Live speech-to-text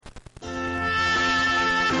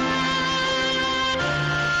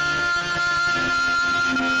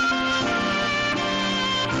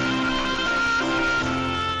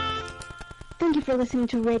for listening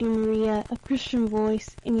to Radio Maria, a Christian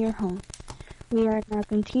voice in your home. We are now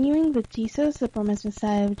continuing with Jesus, the Promised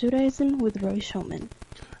Messiah of Judaism, with Roy Schoeman.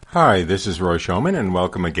 Hi, this is Roy Schoeman, and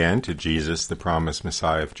welcome again to Jesus, the Promised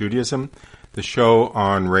Messiah of Judaism, the show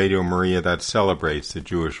on Radio Maria that celebrates the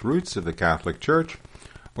Jewish roots of the Catholic Church,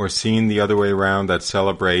 or seen the other way around, that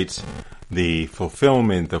celebrates the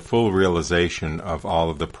fulfillment, the full realization of all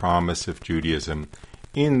of the promise of Judaism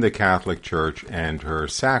in the Catholic Church and her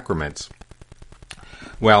sacraments.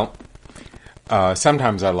 Well,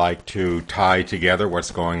 sometimes I like to tie together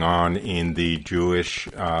what's going on in the Jewish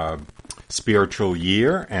spiritual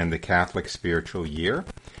year and the Catholic spiritual year,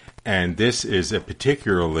 and this is a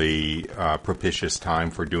particularly propitious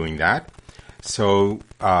time for doing that. So,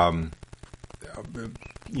 fasten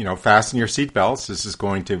your seatbelts. This is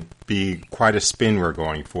going to be quite a spin we're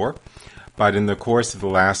going for. But in the course of the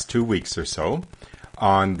last 2 weeks or so,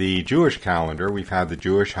 on the Jewish calendar, we've had the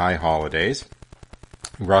Jewish high holidays,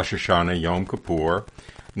 Rosh Hashanah, Yom Kippur.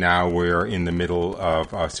 Now we're in the middle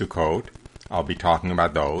of Sukkot. I'll be talking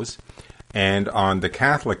about those. And on the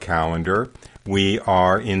Catholic calendar, we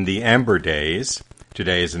are in the Ember Days.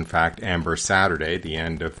 Today is, in fact, Ember Saturday, the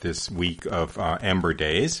end of this week of Ember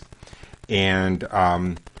Days. And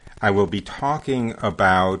I will be talking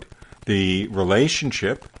about the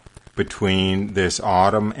relationship between this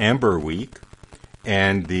autumn Ember Week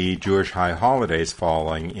and the Jewish high holidays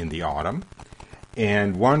falling in the autumn.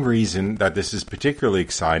 And one reason that this is particularly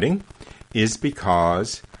exciting is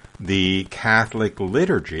because the Catholic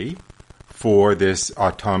liturgy for this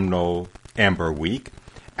autumnal Ember Week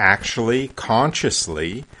actually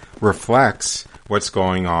consciously reflects what's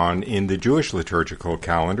going on in the Jewish liturgical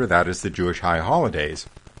calendar, that is the Jewish high holidays.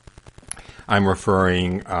 I'm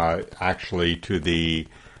referring actually to the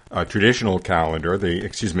traditional calendar, the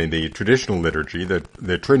traditional liturgy,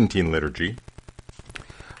 the Tridentine liturgy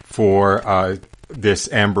for this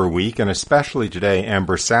Ember Week, and especially today,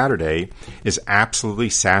 Ember Saturday, is absolutely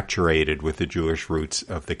saturated with the Jewish roots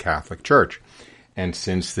of the Catholic Church. And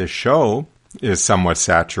since this show is somewhat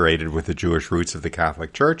saturated with the Jewish roots of the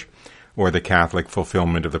Catholic Church, or the Catholic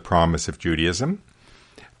fulfillment of the promise of Judaism,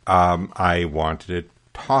 I wanted to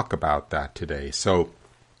talk about that today. So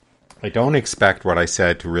I don't expect what I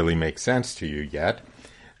said to really make sense to you yet.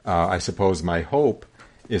 I suppose my hope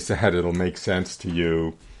is that it'll make sense to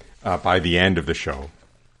you by the end of the show.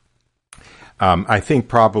 I think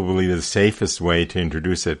probably the safest way to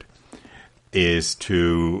introduce it is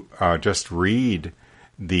to just read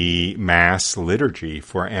the Mass liturgy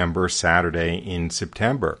for Ember Saturday in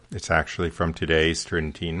September. It's actually from today's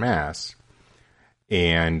Tridentine Mass.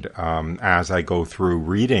 And as I go through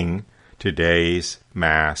reading today's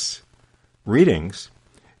Mass readings,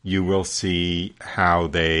 you will see how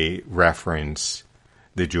they reference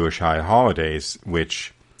the Jewish high holidays,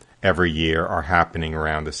 which every year are happening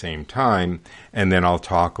around the same time. And then I'll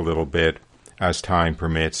talk a little bit, as time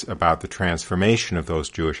permits, about the transformation of those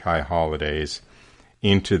Jewish high holidays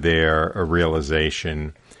into their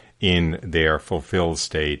realization in their fulfilled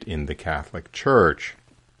state in the Catholic Church.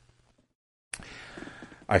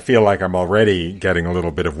 I feel like I'm already getting a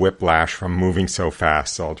little bit of whiplash from moving so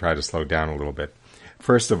fast, so I'll try to slow down a little bit.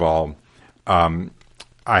 First of all, I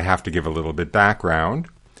have to give a little bit background.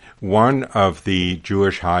 One of the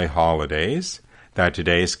Jewish high holidays that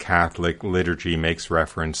today's Catholic liturgy makes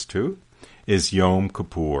reference to is Yom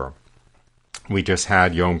Kippur. We just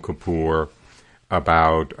had Yom Kippur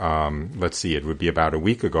about, it would be about a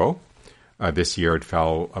week ago. This year it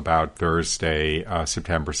fell about Thursday,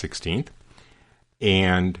 September 16th.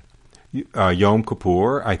 And Yom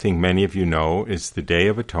Kippur, I think many of you know, is the Day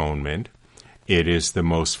of Atonement. It is the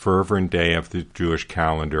most fervent day of the Jewish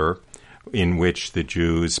calendar, in which the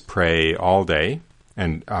Jews pray all day,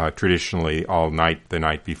 and traditionally all night the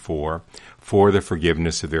night before, for the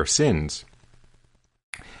forgiveness of their sins.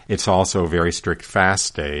 It's also a very strict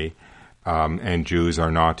fast day, and Jews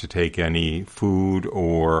are not to take any food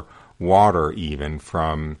or water even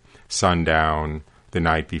from sundown the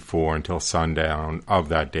night before until sundown of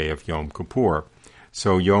that day of Yom Kippur.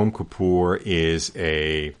 So Yom Kippur is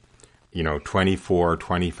a 24,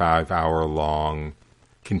 25-hour long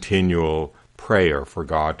continual prayer for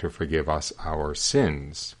God to forgive us our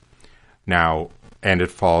sins. Now, and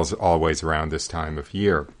it falls always around this time of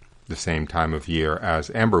year, the same time of year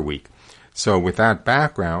as Ember Week. So with that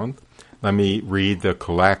background, let me read the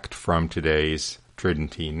collect from today's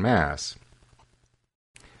Tridentine Mass.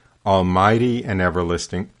 Almighty and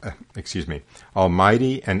everlasting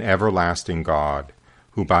God,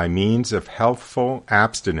 who by means of healthful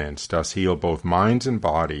abstinence does heal both minds and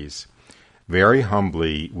bodies, very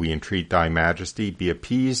humbly we entreat thy majesty be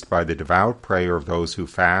appeased by the devout prayer of those who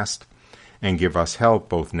fast, and give us help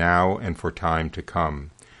both now and for time to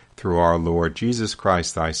come. Through our Lord Jesus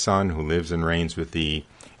Christ, thy Son, who lives and reigns with thee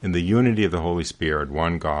in the unity of the Holy Spirit,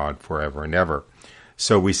 one God, forever and ever.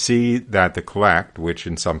 So we see that the collect, which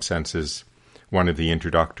in some sense is one of the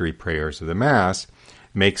introductory prayers of the Mass,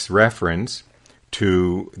 makes reference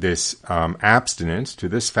to this abstinence, to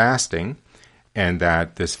this fasting, and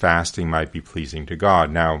that this fasting might be pleasing to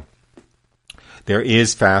God. Now, there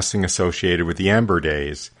is fasting associated with the Ember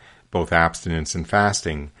Days, both abstinence and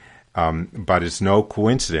fasting, but it's no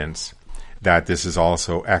coincidence that this is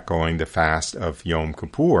also echoing the fast of Yom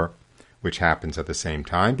Kippur, which happens at the same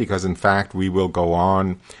time, because in fact we will go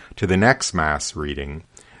on to the next Mass reading,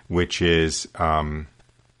 which is the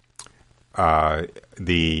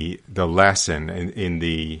lesson in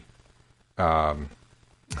the I'm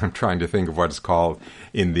trying to think of what it's called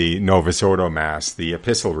in the Novus Ordo Mass, the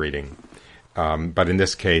epistle reading. But in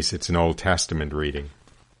this case, it's an Old Testament reading.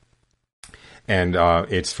 And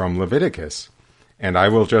it's from Leviticus. And I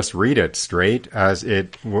will just read it straight as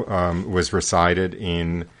it was recited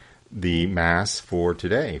in the Mass for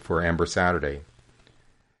today, for Ember Saturday.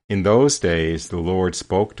 In those days the Lord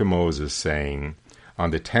spoke to Moses, saying,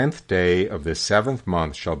 on the 10th day of the 7th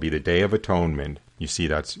month shall be the Day of Atonement. You see,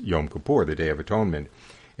 that's Yom Kippur, the Day of Atonement.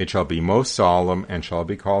 It shall be most solemn, and shall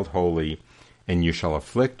be called holy, and you shall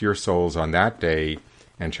afflict your souls on that day,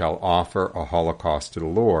 and shall offer a holocaust to the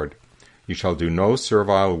Lord. You shall do no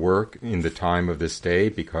servile work in the time of this day,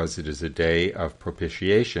 because it is a day of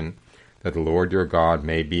propitiation, that the Lord your God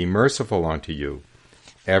may be merciful unto you.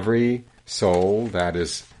 Every soul that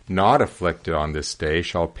is not afflicted on this day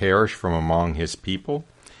shall perish from among his people,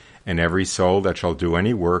 and every soul that shall do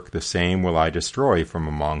any work, the same will I destroy from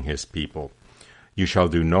among his people. You shall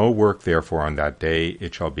do no work therefore on that day.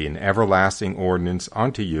 It shall be an everlasting ordinance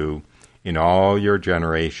unto you in all your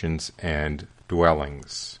generations and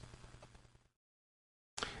dwellings.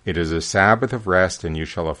 It is a Sabbath of rest, and you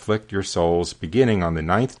shall afflict your souls, beginning on the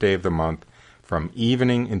 9th day of the month, from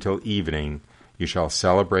evening until evening. You shall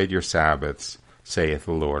celebrate your Sabbaths, saith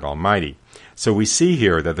the Lord Almighty. So we see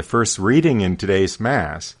here that the first reading in today's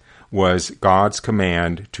Mass was God's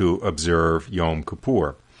command to observe Yom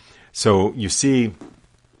Kippur. So you see,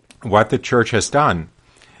 what the Church has done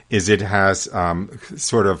is it has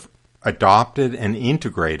sort of adopted and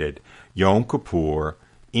integrated Yom Kippur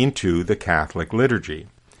into the Catholic liturgy.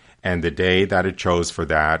 And the day that it chose for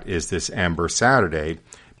that is this Ember Saturday,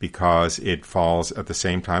 because it falls at the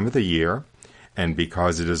same time of the year, and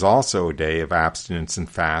because it is also a day of abstinence and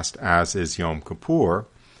fast, as is Yom Kippur.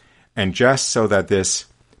 And just so that this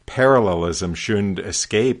parallelism shouldn't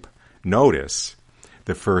escape notice,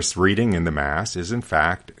 the first reading in the Mass is in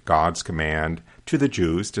fact God's command to the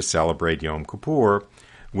Jews to celebrate Yom Kippur,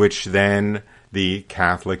 which then the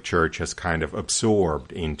Catholic Church has kind of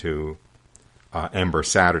absorbed into Ember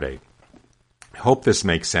Saturday. I hope this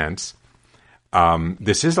makes sense.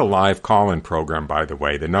 This is a live call-in program, by the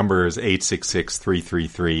way. The number is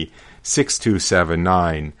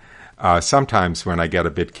 866-333-6279. Sometimes when I get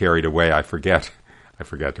a bit carried away, I forget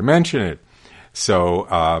to mention it.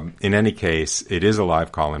 So in any case, it is a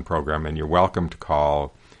live call-in program, and you're welcome to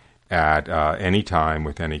call at any time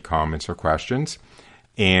with any comments or questions.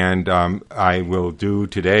 And I will do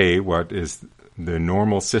today what is the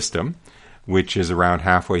normal system, which is around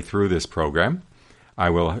halfway through this program. I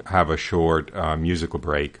will have a short musical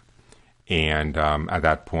break, and at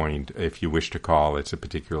that point, if you wish to call, it's a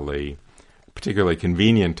particularly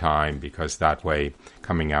convenient time, because that way,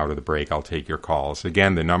 coming out of the break, I'll take your calls.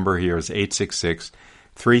 Again, the number here is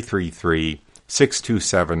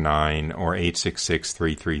 866-333-6279 or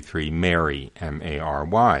 866-333-MARY,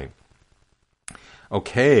 M-A-R-Y.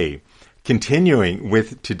 Okay, continuing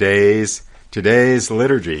with today's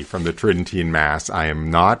liturgy from the Tridentine Mass. I am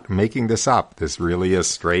not making this up. This really is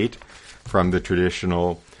straight from the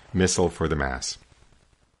traditional Missal for the Mass.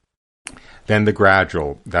 Then the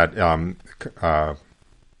gradual, that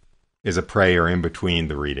is a prayer in between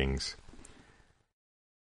the readings.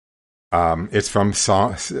 It's from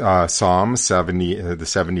Psalm 70, the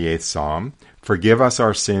 78th Psalm. Forgive us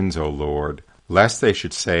our sins, O Lord, lest they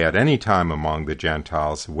should say at any time among the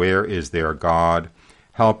Gentiles, where is their God?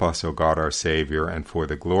 Help us, O God, our Savior, and for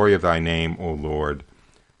the glory of thy name, O Lord,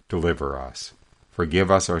 deliver us.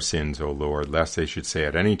 Forgive us our sins, O Lord, lest they should say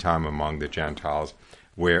at any time among the Gentiles,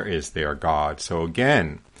 where is their God? So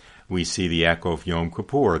again, we see the echo of Yom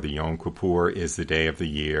Kippur. The Yom Kippur is the day of the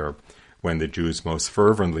year when the Jews most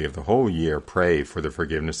fervently of the whole year pray for the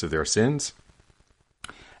forgiveness of their sins.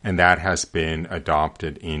 And that has been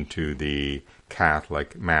adopted into the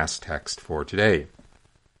Catholic Mass text for today.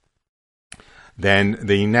 Then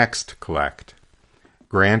the next collect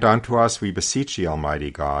Grant unto us, we beseech thee,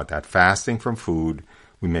 Almighty God, that fasting from food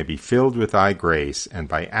we may be filled with thy grace, and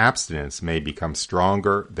by abstinence may become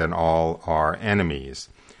stronger than all our enemies,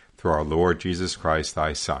 through our Lord Jesus Christ,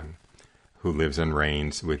 thy Son, who lives and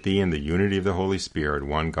reigns with thee in the unity of the Holy Spirit,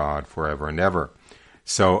 one God, forever and ever.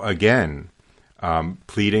 So again,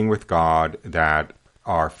 pleading with God that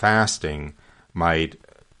our fasting might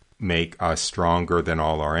make us stronger than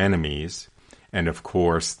all our enemies. And of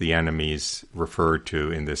course, the enemies referred to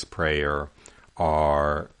in this prayer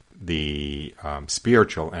are the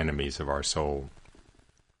spiritual enemies of our soul.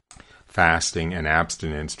 Fasting and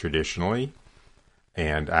abstinence traditionally,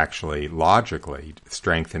 and actually logically,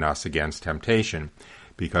 strengthen us against temptation.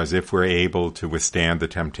 Because if we're able to withstand the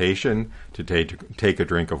temptation to take a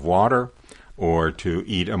drink of water or to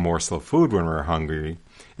eat a morsel of food when we're hungry,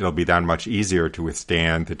 it'll be that much easier to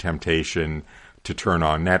withstand the temptation to turn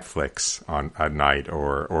on Netflix at night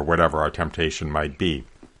or whatever our temptation might be,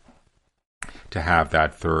 to have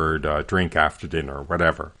that third drink after dinner,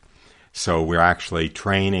 whatever. So we're actually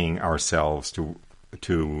training ourselves to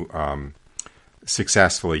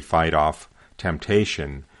successfully fight off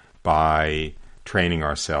temptation by training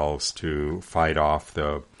ourselves to fight off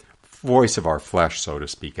the voice of our flesh, so to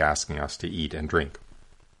speak, asking us to eat and drink.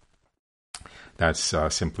 That's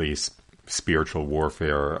simply spiritual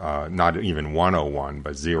warfare, not even 101,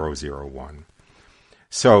 but 001.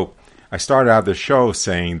 So I started out the show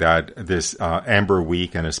saying that this Ember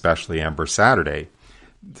Week, and especially Ember Saturday,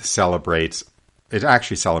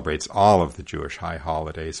 actually celebrates all of the Jewish high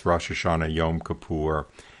holidays, Rosh Hashanah, Yom Kippur,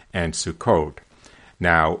 and Sukkot.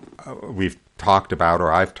 Now, I've talked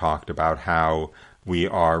about how we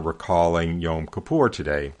are recalling Yom Kippur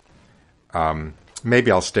today.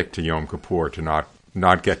 Maybe I'll stick to Yom Kippur to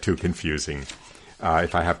not get too confusing.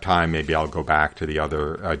 If I have time, maybe I'll go back to the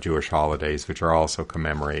other Jewish holidays, which are also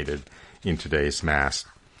commemorated in today's Mass.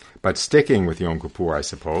 But sticking with Yom Kippur, I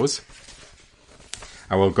suppose,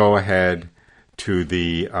 I will go ahead to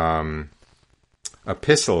the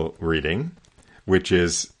epistle reading, which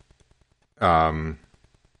is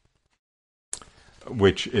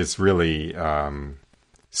really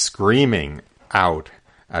screaming out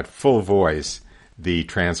at full voice the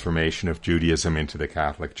transformation of Judaism into the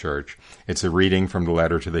Catholic Church. It's a reading from the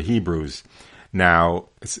letter to the Hebrews. Now,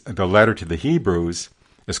 the letter to the Hebrews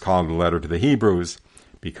is called the letter to the Hebrews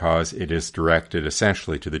because it is directed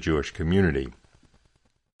essentially to the Jewish community.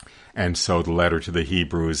 And so the letter to the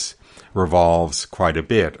Hebrews revolves quite a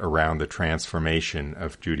bit around the transformation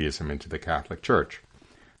of Judaism into the Catholic Church.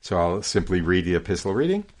 So I'll simply read the epistle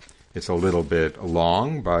reading. It's a little bit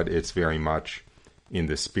long, but it's very much in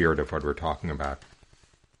the spirit of what we're talking about.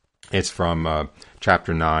 It's from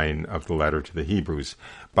chapter 9 of the letter to the Hebrews.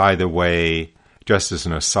 By the way, just as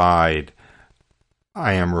an aside,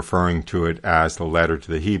 I am referring to it as the letter to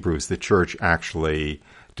the Hebrews. The Church actually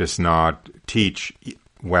does not teach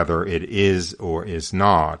whether it is or is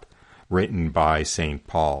not written by St.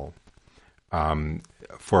 Paul.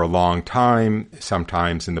 For a long time,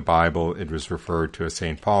 sometimes in the Bible, it was referred to as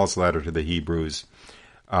St. Paul's letter to the Hebrews.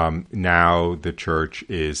 Now the Church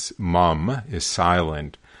is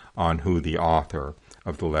silent on who the author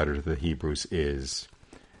of the letter to the Hebrews is.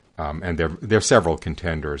 And there are several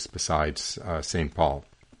contenders besides St. Paul.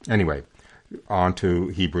 Anyway, on to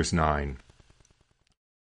Hebrews 9.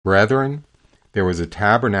 Brethren, there was a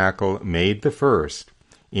tabernacle made the first,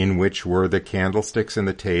 in which were the candlesticks and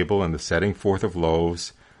the table and the setting forth of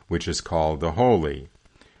loaves, which is called the Holy.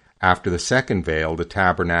 After the second veil, the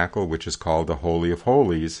tabernacle, which is called the Holy of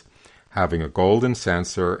Holies, having a golden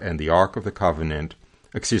censer and the Ark of the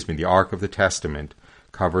Testament,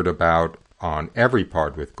 covered about on every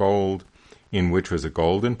part with gold, in which was a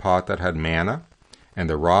golden pot that had manna, and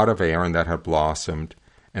the rod of Aaron that had blossomed,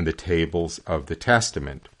 and the tables of the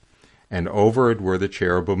testament. And over it were the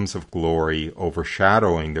cherubims of glory,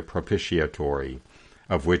 overshadowing the propitiatory,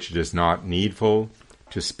 of which it is not needful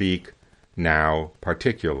to speak now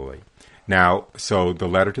particularly. Now, so the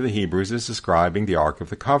letter to the Hebrews is describing the Ark of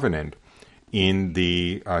the Covenant in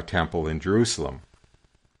the temple in Jerusalem.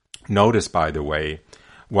 Notice, by the way,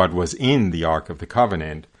 what was in the Ark of the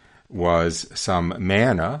Covenant was some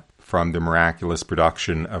manna from the miraculous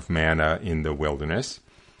production of manna in the wilderness,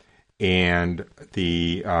 and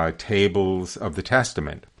the tables of the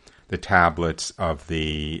Testament, the tablets of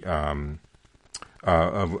the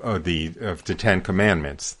Ten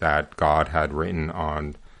Commandments that God had written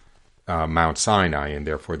on Mount Sinai, and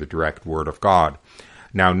therefore the direct word of God.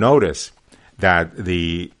 Now notice that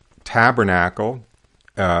the tabernacle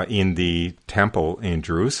in the temple in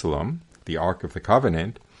Jerusalem, the Ark of the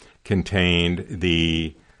Covenant, contained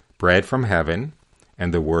the bread from heaven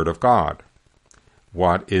and the word of God.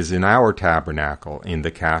 what is in our tabernacle in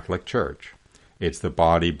the Catholic Church. It's the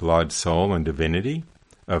body, blood, soul, and divinity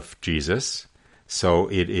of Jesus. So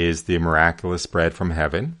it is the miraculous bread from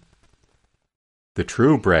heaven, the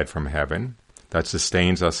true bread from heaven that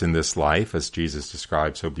sustains us in this life, as Jesus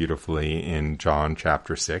described so beautifully in John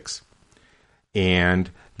chapter 6, and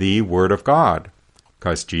the Word of God,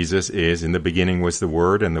 because Jesus is, in the beginning was the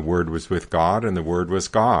Word, and the Word was with God, and the Word was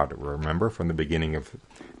God. Remember, from the beginning of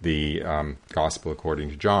the Gospel according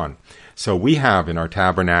to John. So we have in our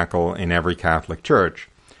tabernacle in every Catholic church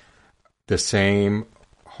the same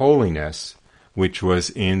holiness which was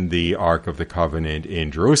in the Ark of the Covenant in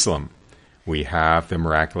Jerusalem. We have the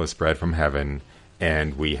miraculous bread from heaven,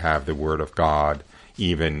 and we have the Word of God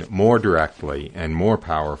even more directly and more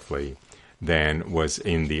powerfully than was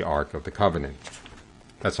in the Ark of the Covenant.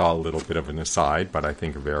 That's all a little bit of an aside, but I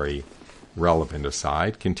think a very relevant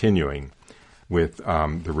aside. Continuing with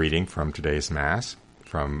the reading from today's Mass,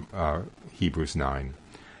 from Hebrews 9.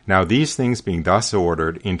 Now these things being thus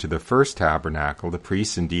ordered, into the first tabernacle the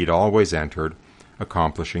priests indeed always entered,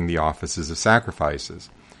 accomplishing the offices of sacrifices.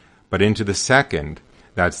 But into the second,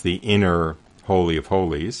 that's the inner Holy of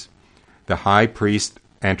Holies, the high priest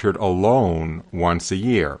entered alone once a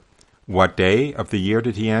year. What day of the year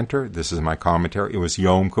did he enter? This is my commentary. It was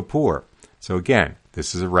Yom Kippur. So again,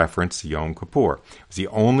 this is a reference to Yom Kippur. It was the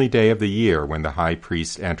only day of the year when the high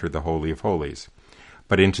priest entered the Holy of Holies.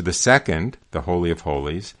 But into the second, the Holy of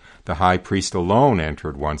Holies, the high priest alone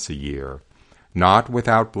entered once a year, not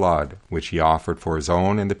without blood, which he offered for his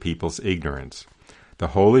own and the people's ignorance. The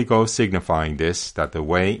Holy Ghost signifying this, that the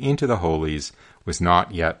way into the holies was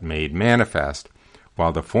not yet made manifest,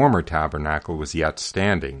 while the former tabernacle was yet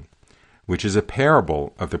standing, which is a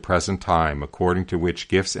parable of the present time, according to which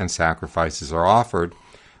gifts and sacrifices are offered,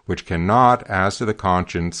 which cannot, as to the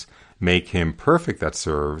conscience, make him perfect that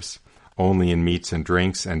serves, only in meats and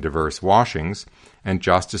drinks and diverse washings, and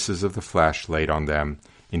justices of the flesh laid on them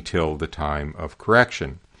until the time of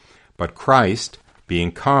correction. But Christ,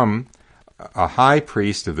 being come a high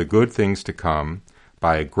priest of the good things to come,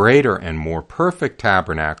 by a greater and more perfect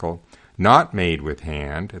tabernacle, not made with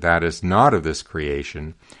hand, that is, not of this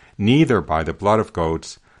creation, neither by the blood of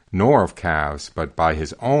goats, nor of calves, but by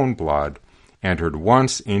his own blood, entered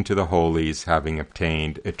once into the holies, having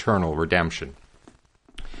obtained eternal redemption.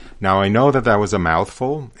 Now I know that was a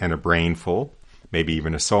mouthful and a brainful, maybe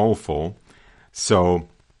even a soulful, so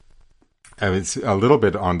it's a little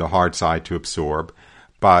bit on the hard side to absorb.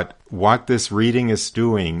 But what this reading is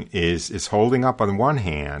doing is holding up on one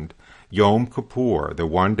hand Yom Kippur, the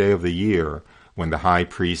one day of the year when the high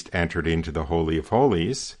priest entered into the Holy of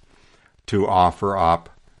Holies to offer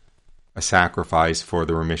up a sacrifice for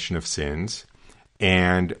the remission of sins.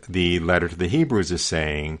 And the letter to the Hebrews is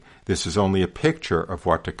saying this is only a picture of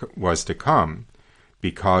what was to come,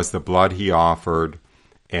 because the blood he offered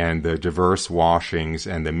and the diverse washings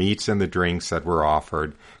and the meats and the drinks that were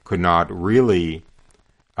offered could not really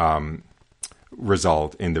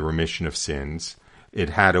result in the remission of sins. It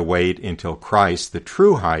had to wait until Christ, the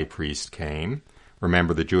true high priest, came.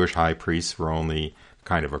 Remember, the Jewish high priests were only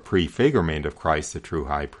kind of a prefigurement of Christ, the true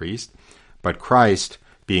high priest. But Christ,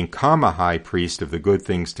 being come a high priest of the good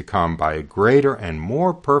things to come by a greater and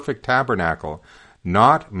more perfect tabernacle,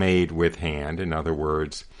 not made with hand, in other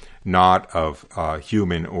words, not of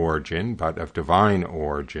human origin, but of divine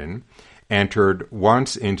origin, entered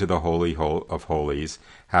once into the Holy of Holies,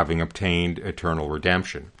 having obtained eternal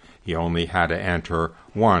redemption. He only had to enter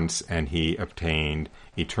once, and he obtained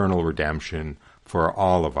eternal redemption for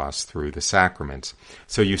all of us through the sacraments.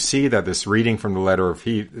 So you see that this reading from the letter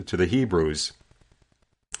to the Hebrews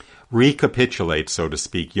recapitulates, so to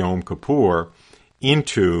speak, Yom Kippur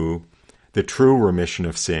into the true remission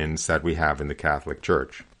of sins that we have in the Catholic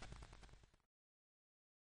Church.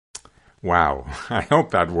 Wow, I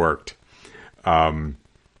hope that worked.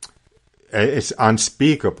 It's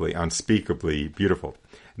unspeakably beautiful.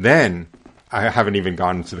 Then, I haven't even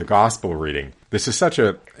gotten to the gospel reading. This is such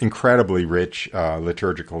an incredibly rich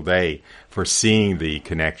liturgical day for seeing the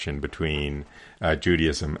connection between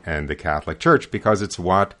Judaism and the Catholic Church, because it's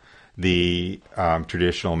what the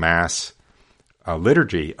traditional Mass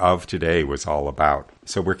liturgy of today was all about.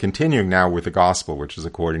 So we're continuing now with the gospel, which is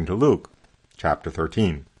according to Luke, chapter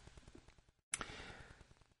 13.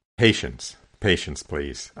 Patience,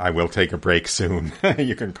 please. I will take a break soon.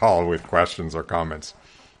 You can call with questions or comments.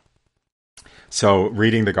 So,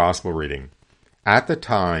 reading the gospel reading. At the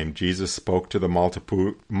time, Jesus spoke to the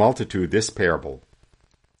multitude this parable.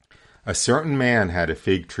 A certain man had a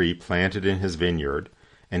fig tree planted in his vineyard,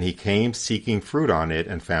 and he came seeking fruit on it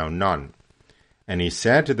and found none. And he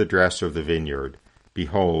said to the dresser of the vineyard,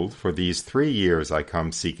 Behold, for these 3 years I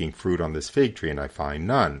come seeking fruit on this fig tree, and I find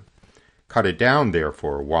none. Cut it down,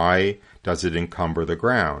 therefore. Why does it encumber the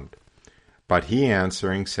ground? But he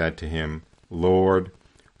answering said to him, Lord,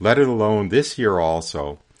 let it alone this year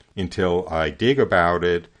also, until I dig about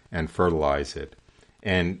it and fertilize it.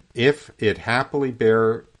 And if happily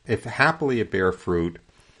it bear fruit,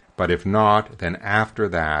 but if not, then after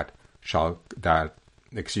that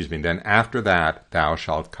thou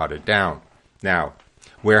shalt cut it down. Now,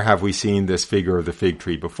 where have we seen this figure of the fig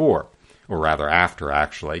tree before? Or rather after,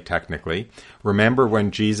 actually, technically. Remember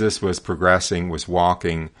when Jesus was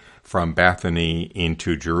walking from Bethany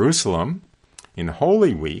into Jerusalem in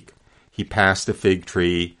Holy Week, he passed a fig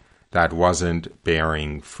tree that wasn't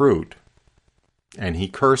bearing fruit. And he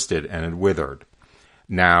cursed it, and it withered.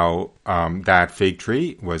 Now, that fig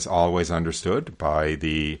tree was always understood by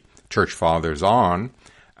the church fathers on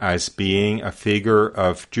as being a figure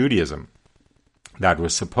of Judaism that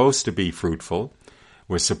was supposed to be fruitful,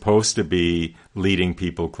 was supposed to be leading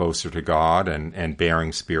people closer to God and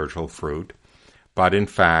bearing spiritual fruit, but in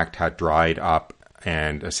fact had dried up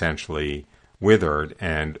and essentially withered,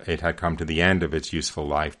 and it had come to the end of its useful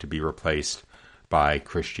life to be replaced by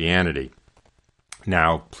Christianity.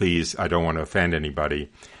 Now, please, I don't want to offend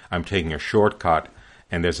anybody. I'm taking a shortcut,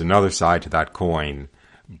 and there's another side to that coin,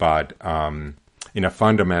 but in a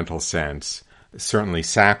fundamental sense, certainly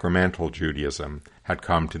sacramental Judaism had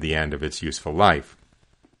come to the end of its useful life.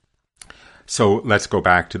 So let's go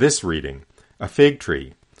back to this reading. A fig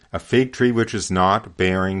tree which is not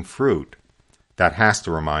bearing fruit. That has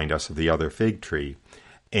to remind us of the other fig tree.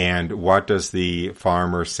 And what does the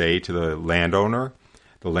farmer say to the landowner?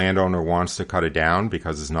 The landowner wants to cut it down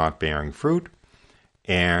because it's not bearing fruit.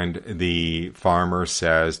 And the farmer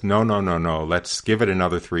says, no, let's give it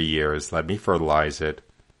another 3 years. Let me fertilize it.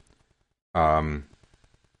 Does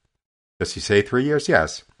he say 3 years?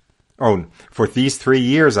 Yes. Oh, for these 3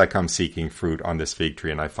 years I come seeking fruit on this fig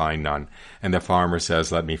tree, and I find none. And the farmer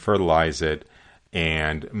says, let me fertilize it,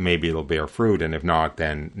 and maybe it'll bear fruit, and if not,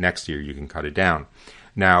 then next year you can cut it down.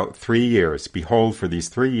 Now, 3 years. Behold, for these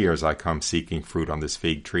 3 years I come seeking fruit on this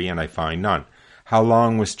fig tree, and I find none. How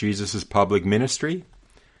long was Jesus' public ministry?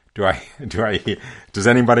 Does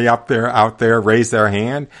anybody out there raise their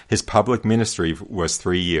hand? His public ministry was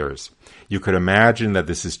 3 years. You could imagine that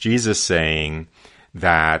this is Jesus saying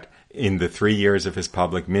that in the 3 years of his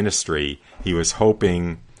public ministry, he was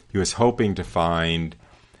hoping to find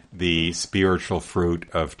the spiritual fruit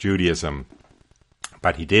of Judaism,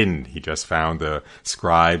 but he didn't. He just found the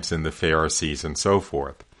scribes and the Pharisees and so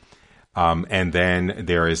forth. And then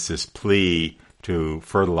there is this plea to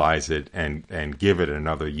fertilize it and give it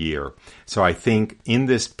another year. So I think in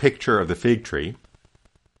this picture of the fig tree,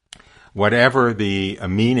 whatever the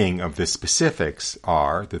meaning of the specifics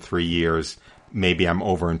are, the 3 years, maybe I'm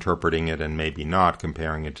overinterpreting it and maybe not,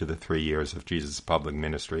 comparing it to the 3 years of Jesus' public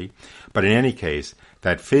ministry. But in any case,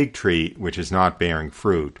 that fig tree, which is not bearing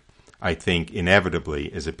fruit, I think inevitably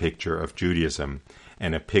is a picture of Judaism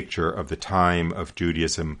and a picture of the time of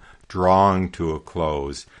Judaism drawing to a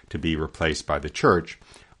close to be replaced by the church,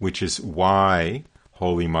 which is why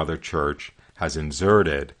Holy Mother Church has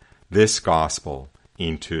inserted this gospel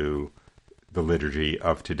into the liturgy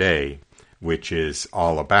of today, which is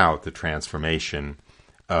all about the transformation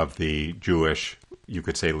of the Jewish, you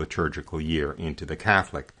could say, liturgical year into the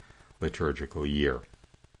Catholic liturgical year.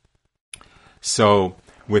 So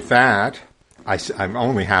with that, I'm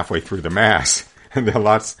only halfway through the Mass, and there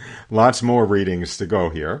are lots more readings to go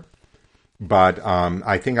here. But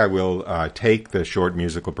I think I will take the short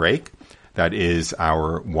musical break that is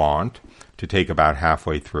our wont to take about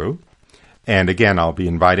halfway through. And again, I'll be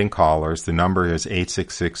inviting callers. The number is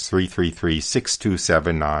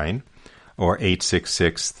 866-333-6279 or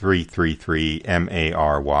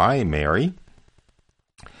 866-333-MARY, Mary.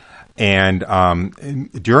 And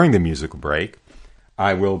during the musical break,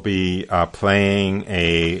 I will be playing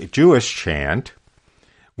a Jewish chant,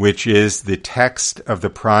 which is the text of the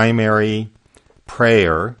primary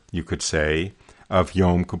prayer, you could say, of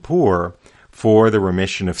Yom Kippur for the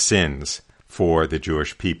remission of sins for the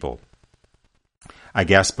Jewish people. I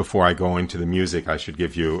guess before I go into the music, I should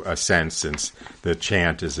give you a sense, since the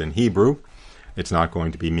chant is in Hebrew. It's not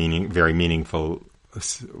going to be very meaningful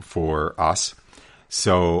for us.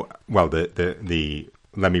 So, well, let me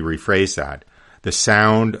rephrase that. The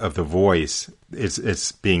sound of the voice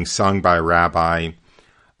it's being sung by a rabbi.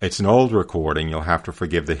 It's an old recording. You'll have to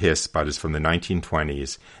forgive the hiss, but it's from the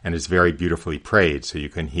 1920s, and it's very beautifully prayed. So you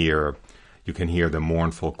can hear the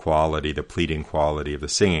mournful quality, the pleading quality of the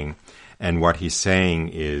singing. And what he's saying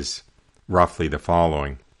is roughly the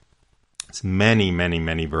following. It's many, many,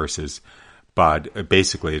 many verses, but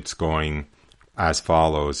basically it's going as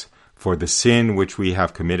follows. For the sin which we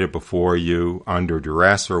have committed before you under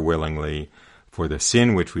duress or willingly, for the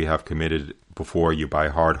sin which we have committed before you by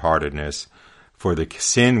hard-heartedness, for the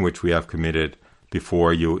sin which we have committed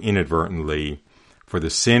before you inadvertently, for the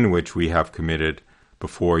sin which we have committed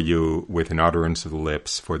before you with an utterance of the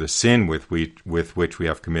lips, for the sin with which we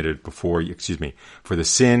have committed before you, for the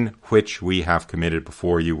sin which we have committed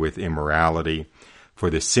before you with immorality, for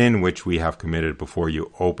the sin which we have committed before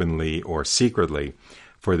you openly or secretly,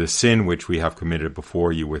 for the sin which we have committed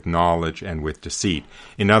before you with knowledge and with deceit.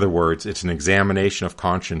 In other words, it's an examination of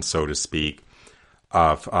conscience, so to speak,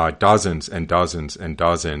 of dozens and dozens and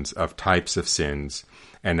dozens of types of sins.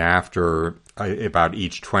 And after about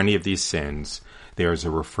each 20 of these sins, there's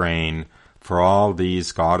a refrain, for all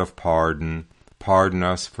these, God of pardon, pardon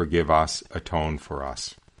us, forgive us, atone for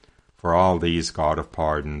us. For all these, God of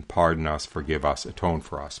pardon, pardon us, forgive us, atone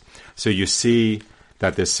for us. So you see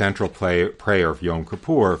that this central prayer of Yom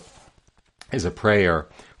Kippur is a prayer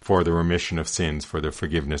for the remission of sins, for the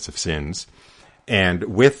forgiveness of sins. And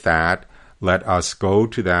with that, let us go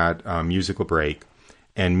to that musical break.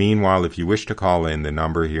 And meanwhile, if you wish to call in, the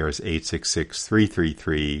number here is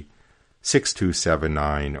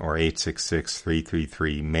 866-333-6279 or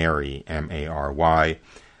 866-333-MARY, M-A-R-Y.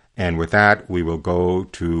 And with that, we will go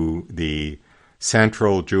to the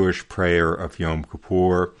central Jewish prayer of Yom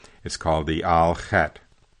Kippur. It's called the Al-Chet.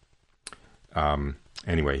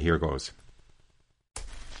 Anyway, here goes.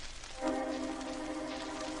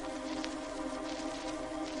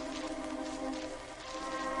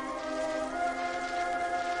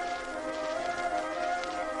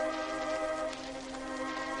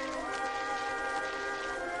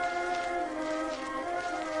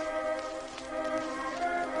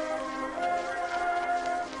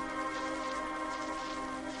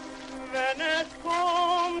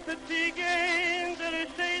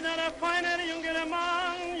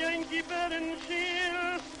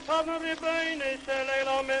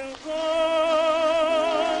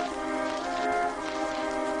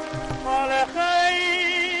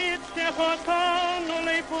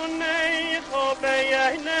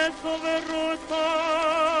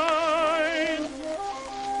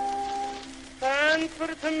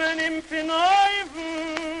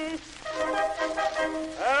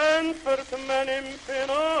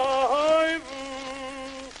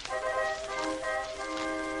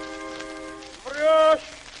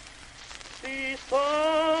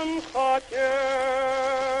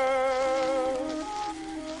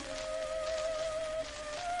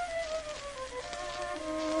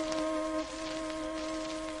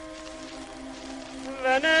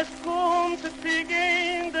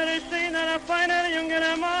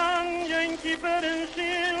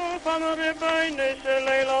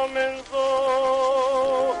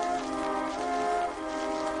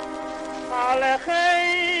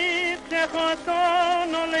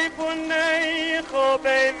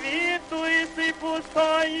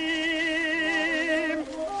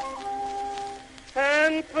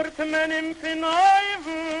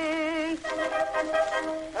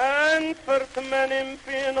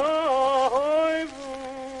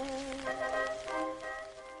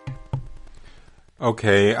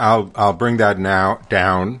 Okay, I'll bring that now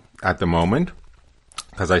down at the moment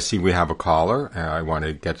because I see we have a caller. I want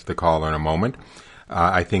to get to the caller in a moment.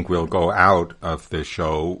 I think we'll go out of the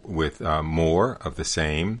show with more of the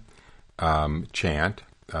same chant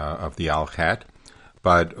of the Al-Chet.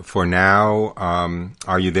 But for now,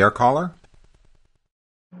 are you there, caller?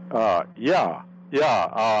 Yeah.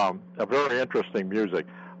 A very interesting music.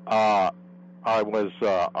 I was.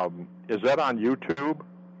 Is that on YouTube?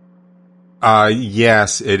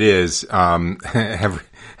 Yes, it is. I'm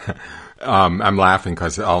laughing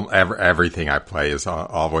because everything I play is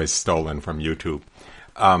always stolen from YouTube.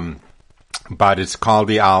 But it's called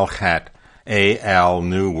the Al-Chet, A-L,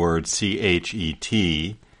 new word,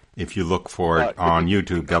 C-H-E-T. If you look for it on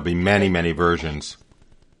YouTube, there'll be many, many versions.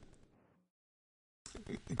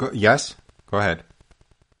 Yes? Go ahead.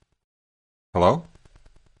 Hello?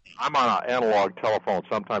 I'm on an analog telephone.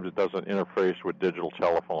 Sometimes it doesn't interface with digital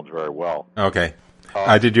telephones very well. Okay.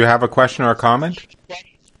 Did you have a question or a comment?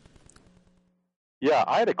 Yeah,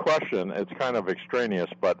 I had a question. It's kind of extraneous,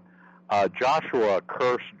 but Joshua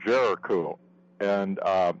cursed Jericho. And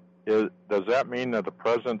does that mean that the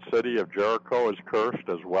present city of Jericho is cursed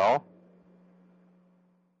as well?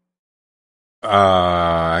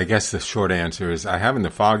 I guess the short answer is I haven't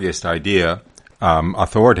the foggiest idea.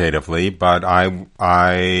 Authoritatively, but I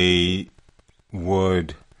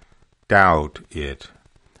would doubt it.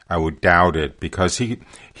 I would doubt it because he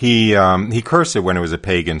cursed it when it was a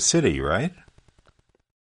pagan city, right?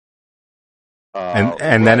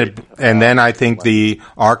 Then I think the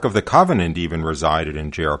Ark of the Covenant even resided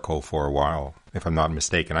in Jericho for a while, if I'm not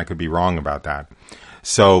mistaken. I could be wrong about that.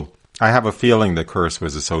 So I have a feeling the curse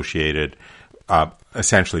was associated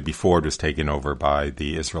essentially before it was taken over by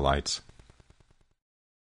the Israelites.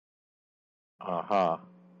 Uh-huh.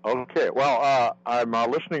 Okay. Well, I'm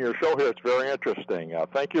listening to your show here. It's very interesting.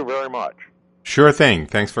 Thank you very much. Sure thing.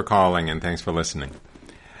 Thanks for calling and thanks for listening.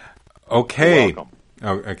 Okay. You're welcome.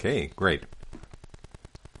 Oh, okay, great.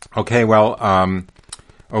 Okay, well,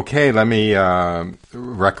 let me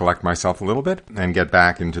recollect myself a little bit and get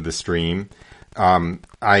back into the stream.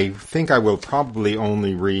 I think I will probably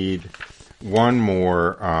only read one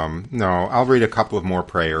more, I'll read a couple of more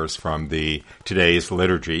prayers from today's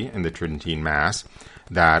liturgy in the Tridentine Mass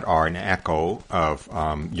that are an echo of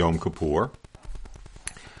Yom Kippur.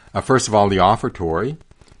 First of all, the offertory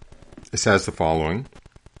says the following: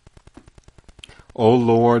 O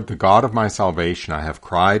Lord, the God of my salvation, I have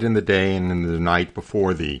cried in the day and in the night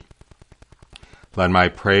before thee. Let my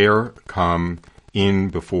prayer come in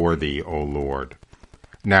before thee, O Lord.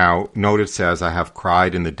 Now, note it says, I have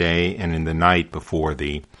cried in the day and in the night before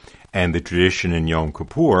thee. And the tradition in Yom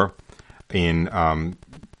Kippur, in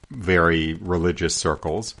very religious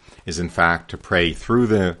circles, is in fact to pray through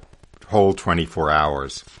the whole 24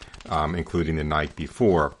 hours, including the night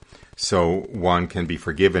before. So one can be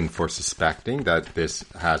forgiven for suspecting that this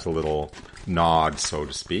has a little nod, so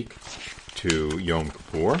to speak, to Yom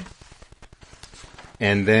Kippur.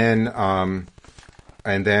 And then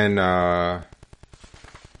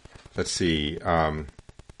let's see. I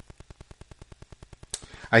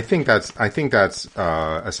think that's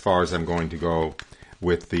as far as I'm going to go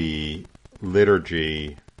with the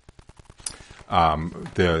liturgy.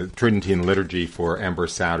 The Tridentine liturgy for Ember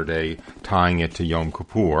Saturday, tying it to Yom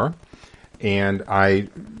Kippur. And I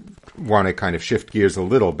want to kind of shift gears a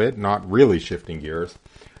little bit, not really shifting gears,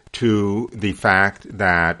 to the fact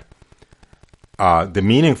that the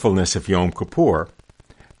meaningfulness of Yom Kippur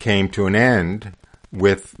came to an end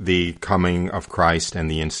with the coming of Christ and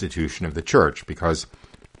the institution of the church. Because,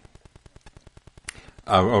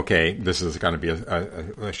 this is going to be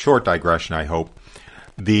a short digression, I hope.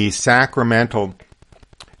 The sacramental,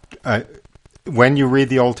 when you read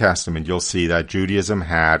the Old Testament, you'll see that Judaism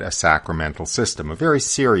had a sacramental system, a very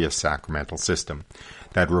serious sacramental system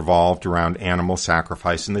that revolved around animal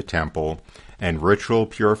sacrifice in the temple and ritual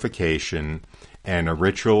purification and a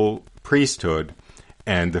ritual priesthood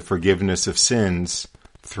and the forgiveness of sins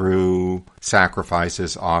through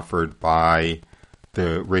sacrifices offered by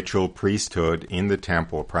the ritual priesthood in the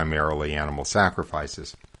temple, primarily animal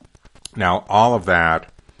sacrifices. Now, all of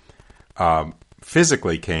that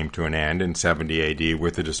physically came to an end in 70 AD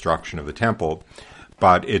with the destruction of the temple,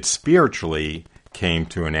 but it spiritually came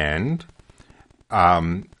to an end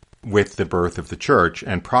with the birth of the church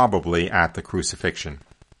and probably at the crucifixion.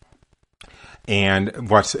 And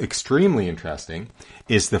what's extremely interesting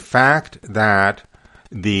is the fact that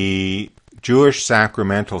the Jewish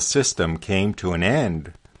sacramental system came to an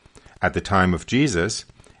end at the time of Jesus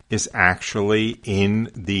is actually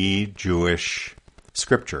in the Jewish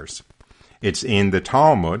scriptures. It's in the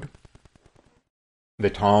Talmud. The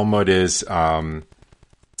Talmud is the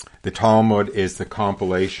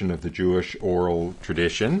compilation of the Jewish oral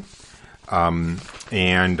tradition, and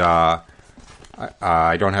I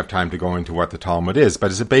don't have time to go into what the Talmud is,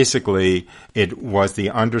 but it was the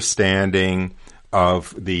understanding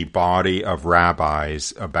of the body of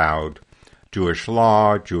rabbis about Jewish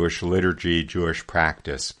law, Jewish liturgy, Jewish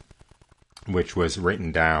practice, which was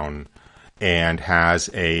written down and has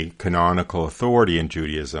a canonical authority in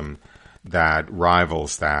Judaism that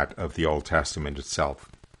rivals that of the Old Testament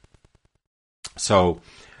itself. So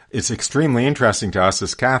it's extremely interesting to us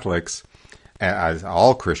as Catholics, as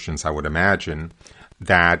all Christians, I would imagine,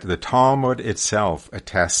 that the Talmud itself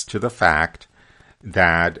attests to the fact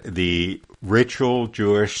that the ritual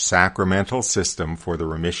Jewish sacramental system for the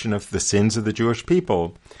remission of the sins of the Jewish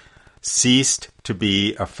people ceased to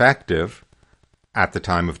be effective at the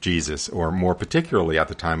time of Jesus, or more particularly at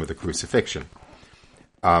the time of the crucifixion.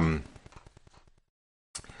 I'm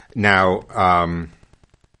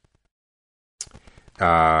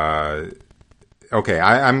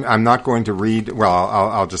not going to read. Well,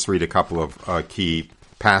 I'll just read a couple of key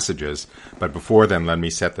passages, but before then, let me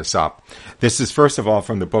set this up. This is first of all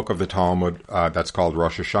from the book of the Talmud that's called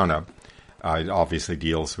Rosh Hashanah. It obviously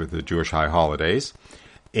deals with the Jewish high holidays,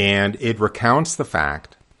 and it recounts the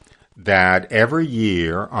fact that every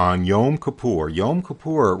year on Yom Kippur,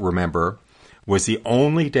 remember, was the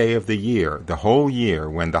only day of the year, the whole year,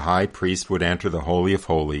 when the high priest would enter the Holy of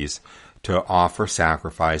Holies to offer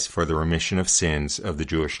sacrifice for the remission of sins of the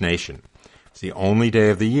Jewish nation. It's the only day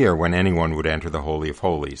of the year when anyone would enter the Holy of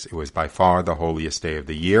Holies. It was by far the holiest day of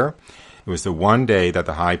the year. It was the one day that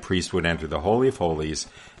the high priest would enter the Holy of Holies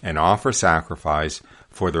and offer sacrifice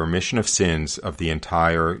for the remission of sins of the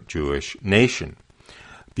entire Jewish nation.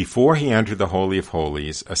 Before he entered the Holy of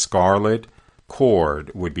Holies, a scarlet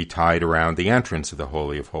cord would be tied around the entrance of the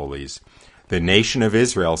Holy of Holies. The nation of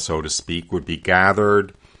Israel, so to speak, would be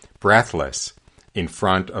gathered breathless in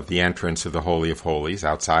front of the entrance of the Holy of Holies,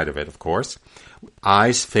 outside of it, of course,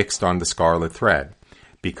 eyes fixed on the scarlet thread,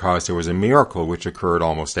 because there was a miracle which occurred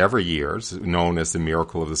almost every year, known as the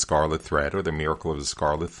miracle of the scarlet thread or the miracle of the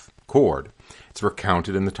scarlet cord. It's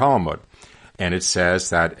recounted in the Talmud, and it says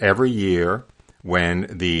that every year when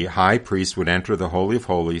the high priest would enter the Holy of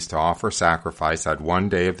Holies to offer sacrifice that one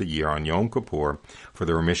day of the year on Yom Kippur for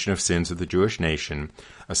the remission of sins of the Jewish nation,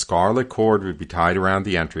 a scarlet cord would be tied around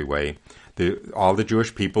the entryway. All the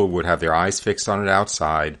Jewish people would have their eyes fixed on it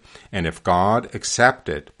outside, and if God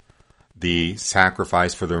accepted the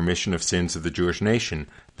sacrifice for the remission of sins of the Jewish nation,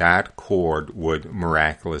 that cord would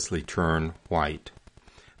miraculously turn white.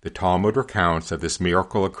 The Talmud recounts that this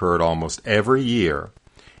miracle occurred almost every year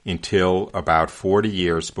until about 40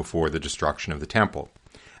 years before the destruction of the temple,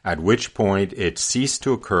 at which point it ceased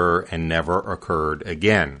to occur and never occurred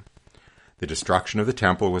again. The destruction of the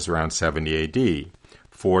temple was around 70 AD.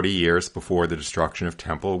 40 years before the destruction of the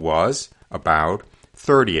temple was about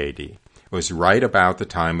 30 AD. It was right about the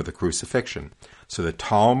time of the crucifixion. So the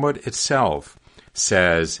Talmud itself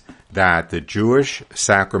says that the Jewish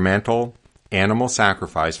sacramental animal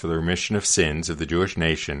sacrifice for the remission of sins of the Jewish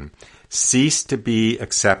nation ceased to be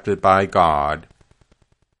accepted by God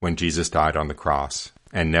when Jesus died on the cross,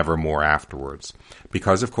 and never more afterwards.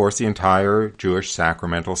 Because, of course, the entire Jewish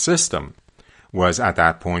sacramental system was at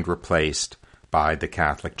that point replaced by the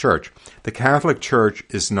Catholic Church. The Catholic Church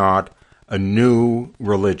is not a new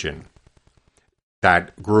religion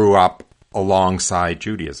that grew up alongside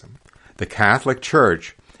Judaism. The Catholic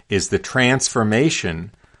Church is the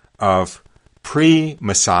transformation of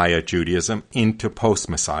pre-Messiah Judaism into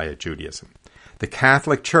post-Messiah Judaism. The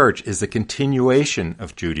Catholic Church is the continuation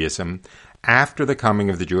of Judaism after the coming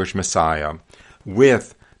of the Jewish Messiah,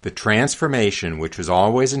 with the transformation which was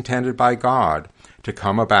always intended by God to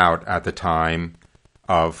come about at the time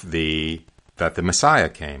of that the Messiah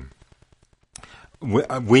came.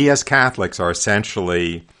 We as Catholics are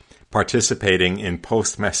essentially participating in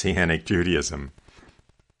post-Messianic Judaism.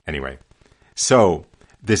 Anyway, so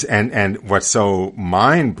this and what's so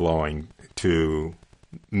mind-blowing to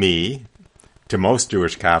me, to most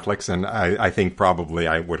Jewish Catholics, and I think probably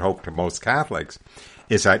I would hope to most Catholics,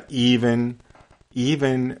 is that even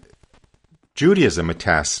Judaism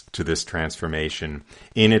attests to this transformation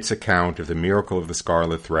in its account of the miracle of the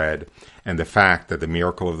scarlet thread and the fact that the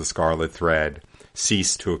miracle of the scarlet thread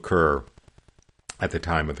ceased to occur at the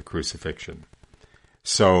time of the crucifixion.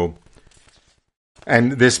 So,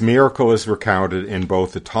 and this miracle is recounted in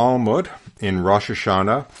both the Talmud, in Rosh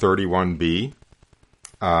Hashanah 31b,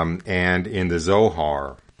 and in the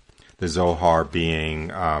Zohar. The Zohar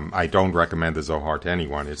being, I don't recommend the Zohar to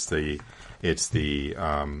anyone. It's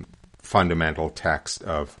the fundamental text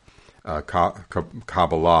of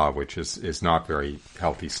Kabbalah, which is not very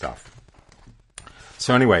healthy stuff.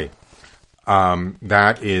 So anyway,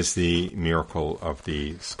 that is the miracle of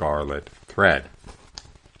the scarlet thread,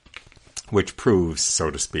 which proves,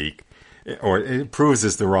 so to speak, or it proves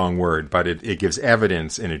is the wrong word, but it gives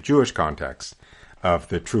evidence in a Jewish context of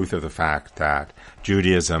the truth of the fact that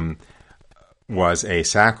Judaism was a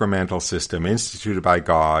sacramental system instituted by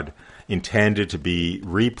God, intended to be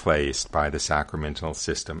replaced by the sacramental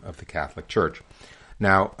system of the Catholic Church.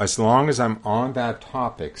 Now, as long as I'm on that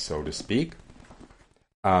topic, so to speak,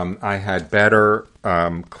 I had better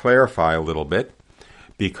clarify a little bit,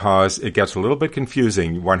 because it gets a little bit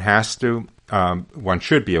confusing. One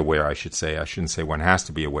should be aware, I shouldn't say one has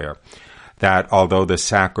to be aware, that although the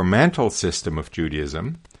sacramental system of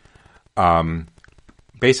Judaism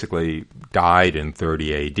basically died in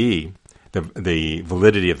 30 AD, the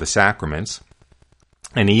validity of the sacraments,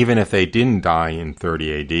 and even if they didn't die in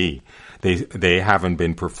 30 AD, they haven't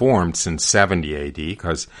been performed since 70 AD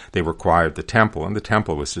because they required the temple, and the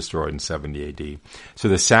temple was destroyed in 70 AD. So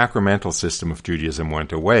the sacramental system of Judaism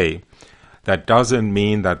went away. That doesn't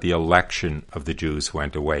mean that the election of the Jews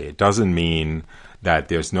went away. It doesn't mean that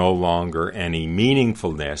there's no longer any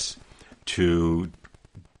meaningfulness to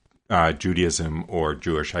Judaism or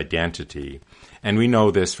Jewish identity. And we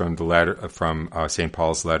know this from the letter from St.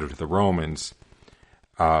 Paul's letter to the Romans,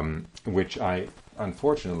 which I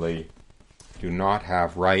unfortunately do not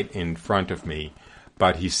have right in front of me.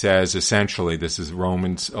 But he says essentially, this is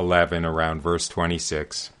Romans 11 around verse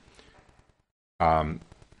 26.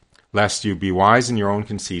 Lest you be wise in your own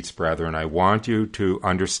conceits, brethren, I want you to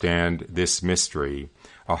understand this mystery.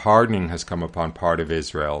 A hardening has come upon part of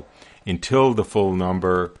Israel, until the full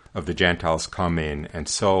number of the Gentiles come in, and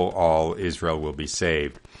so all Israel will be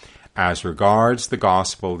saved. As regards the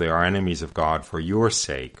gospel, they are enemies of God for your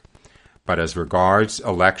sake. But as regards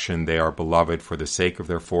election, they are beloved for the sake of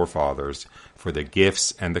their forefathers, for the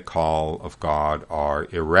gifts and the call of God are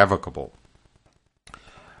irrevocable.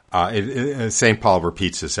 St. Paul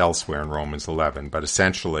repeats this elsewhere in Romans 11, but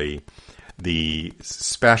essentially the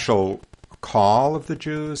special call of the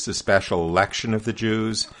Jews, the special election of the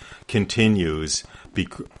Jews, continues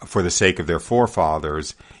for the sake of their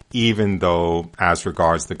forefathers, even though as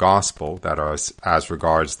regards the gospel, that is, as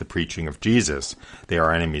regards the preaching of Jesus, they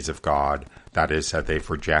are enemies of God, that is, that they've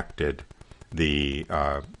rejected the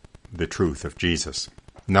truth of Jesus.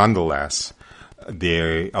 Nonetheless,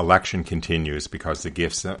 the election continues because the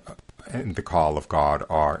gifts and the call of God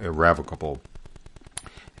are irrevocable.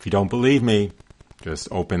 If you don't believe me, just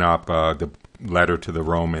open up the letter to the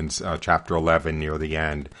Romans, chapter 11, near the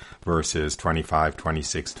end, verses 25,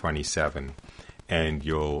 26, 27, and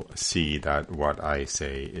you'll see that what I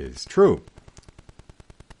say is true.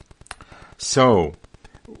 So,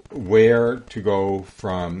 where to go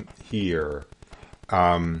from here?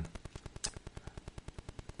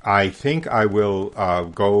 I think I will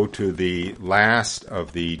go to the last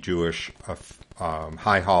of the Jewish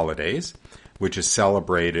high holidays, which is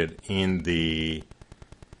celebrated in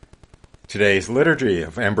today's liturgy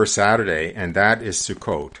of Ember Saturday, and that is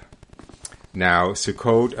Sukkot. Now,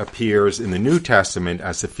 Sukkot appears in the New Testament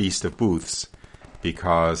as the Feast of Booths,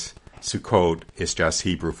 because Sukkot is just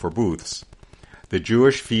Hebrew for booths. The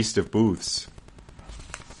Jewish Feast of Booths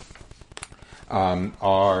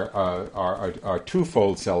are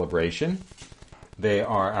twofold celebration. They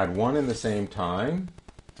are at one and the same time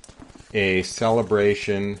a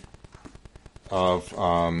celebration of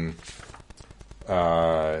I'm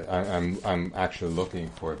actually looking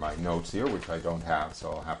for my notes here, which I don't have,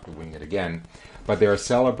 so I'll have to wing it again. But they're a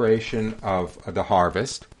celebration of the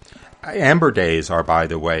harvest. Ember Days are, by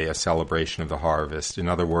the way, a celebration of the harvest. In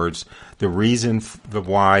other words, the reason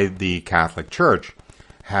why the Catholic Church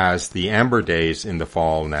has the Ember Days in the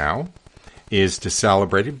fall now is to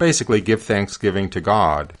celebrate, basically give thanksgiving to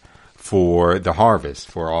God for the harvest,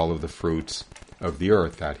 for all of the fruits of the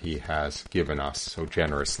earth that he has given us so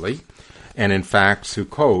generously. And in fact,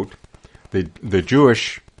 Sukkot, the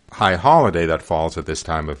Jewish high holiday that falls at this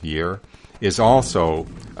time of year, is also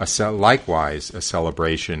likewise a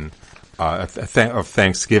celebration of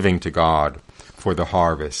thanksgiving to God for the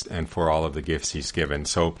harvest and for all of the gifts he's given.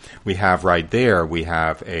 So we have right there, we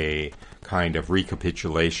have a kind of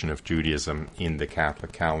recapitulation of Judaism in the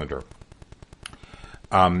Catholic calendar.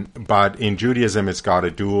 But in Judaism, it's got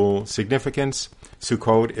a dual significance.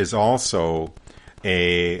 Sukkot is also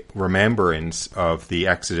a remembrance of the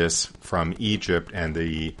exodus from Egypt and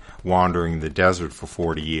the wandering in the desert for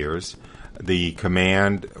 40 years. The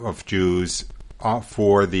command of Jews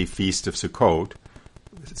for the Feast of Sukkot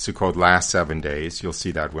lasts 7 days. You'll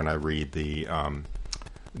see that when I read the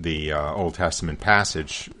Old Testament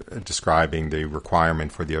passage describing the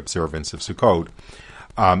requirement for the observance of Sukkot.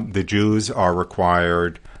 The Jews are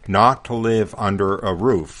required not to live under a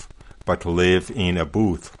roof, but to live in a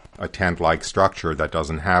booth, a tent-like structure that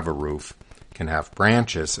doesn't have a roof, can have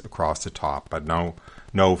branches across the top, but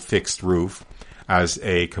no fixed roof, as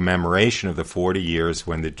a commemoration of the 40 years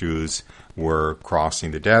when the Jews were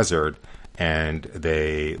crossing the desert and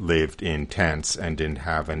they lived in tents and didn't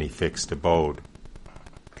have any fixed abode.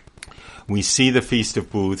 We see the Feast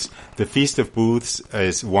of Booths. The Feast of Booths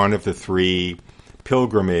is one of the 3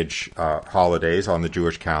 pilgrimage holidays on the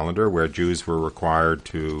Jewish calendar where Jews were required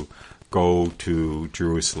to go to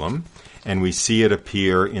Jerusalem. And we see it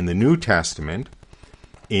appear in the New Testament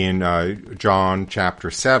in John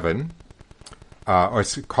chapter 7.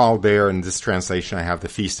 It's called there, in this translation, I have the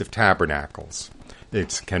Feast of Tabernacles.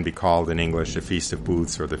 It can be called in English the Feast of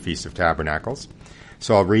Booths or the Feast of Tabernacles.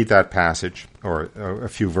 So I'll read that passage, or a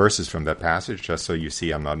few verses from that passage, just so you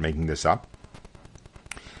see I'm not making this up.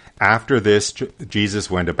 After this,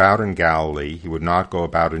 Jesus went about in Galilee. He would not go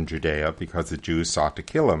about in Judea because the Jews sought to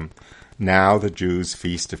kill him. Now the Jews'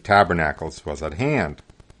 Feast of Tabernacles was at hand.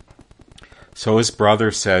 So his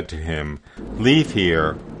brother said to him, "Leave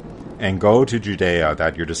here and go to Judea,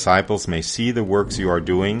 that your disciples may see the works you are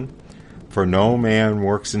doing. For no man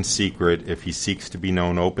works in secret if he seeks to be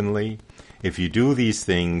known openly. If you do these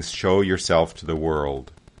things, show yourself to the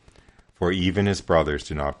world." For even his brothers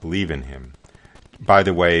do not believe in him. By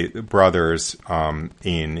the way, brothers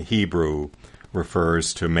in Hebrew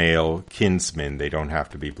refers to male kinsmen. They don't have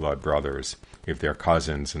to be blood brothers. if they're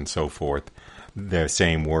cousins and so forth, the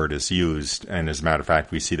same word is used. And as a matter of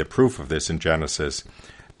fact, we see the proof of this in Genesis,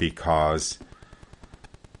 because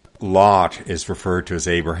Lot is referred to as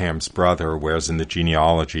Abraham's brother, whereas in the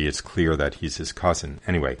genealogy it's clear that he's his cousin.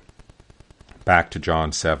 Anyway, back to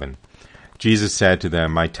John 7. Jesus said to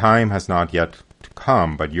them, "My time has not yet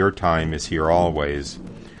come, but your time is here always.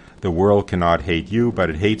 The world cannot hate you,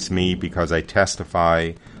 but it hates me because I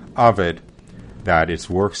testify of it that its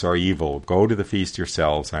works are evil. Go to the feast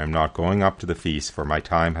yourselves. I am not going up to the feast, for my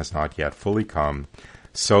time has not yet fully come."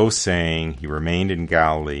 So saying, he remained in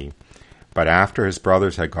Galilee. But after his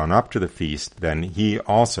brothers had gone up to the feast, then he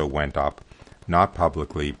also went up, not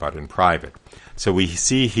publicly, but in private. So we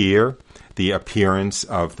see here the appearance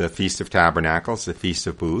of the Feast of Tabernacles, the Feast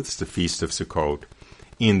of Booths, the Feast of Sukkot.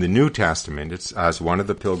 In the New Testament, it's as one of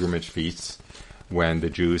the pilgrimage feasts when the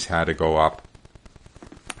Jews had to go up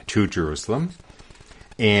to Jerusalem.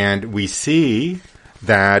 And we see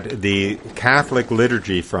that the Catholic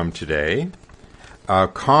liturgy from today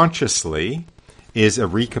consciously is a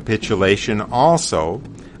recapitulation also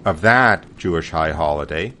of that Jewish high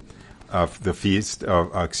holiday, of the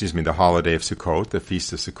the holiday of Sukkot, the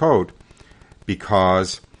Feast of Sukkot,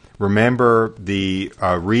 because remember the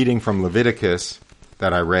reading from Leviticus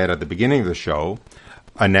that I read at the beginning of the show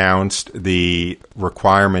announced the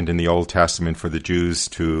requirement in the Old Testament for the Jews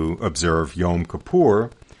to observe Yom Kippur,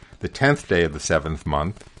 the 10th day of the 7th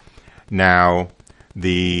month. Now,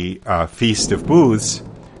 the Feast of Booths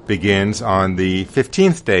begins on the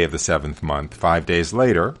 15th day of the 7th month, 5 days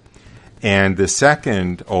later. And the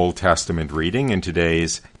second Old Testament reading in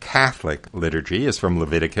today's Catholic liturgy is from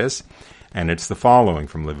Leviticus, and it's the following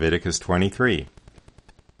from Leviticus 23.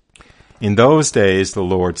 "In those days the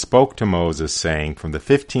Lord spoke to Moses, saying, From the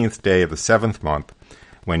 15th day of the 7th month,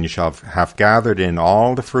 when you shall have gathered in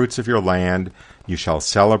all the fruits of your land, you shall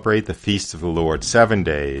celebrate the feast of the Lord 7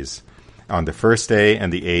 days. On the first day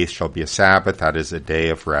and the 8th shall be a Sabbath, that is, a day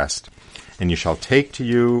of rest. And you shall take to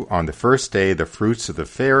you on the first day the fruits of the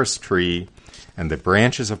fairest tree, and the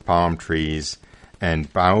branches of palm trees,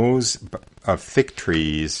 and boughs of thick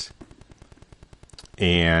trees,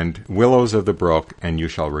 and willows of the brook, and you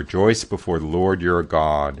shall rejoice before the Lord your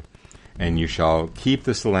God. And you shall keep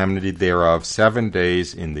the solemnity thereof 7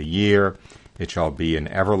 days in the year. It shall be an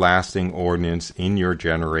everlasting ordinance in your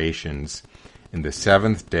generations. In the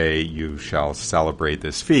 7th day you shall celebrate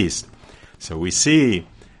this feast." So we see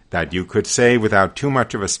that you could say without too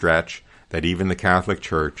much of a stretch that even the Catholic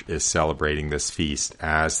Church is celebrating this feast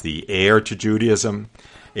as the heir to Judaism.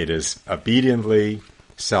 It is obediently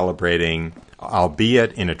celebrating,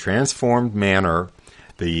 albeit in a transformed manner,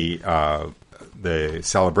 the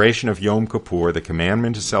celebration of Yom Kippur, the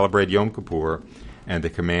commandment to celebrate Yom Kippur, and the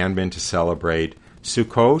commandment to celebrate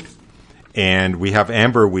Sukkot. And we have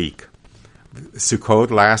Ember Week.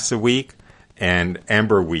 Sukkot lasts a week, and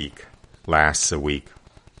Ember Week lasts a week.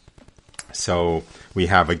 So we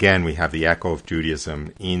have the echo of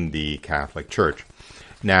Judaism in the Catholic Church.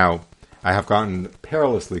 Now, I have gotten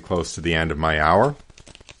perilously close to the end of my hour.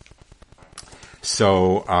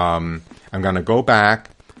 So I'm going to go back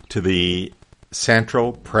to the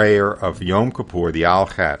central prayer of Yom Kippur, the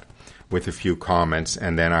Al-Chet, with a few comments,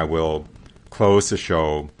 and then I will close the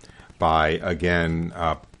show by, again,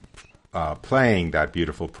 playing that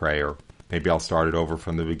beautiful prayer. Maybe I'll start it over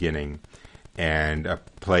from the beginning and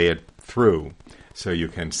play it through so you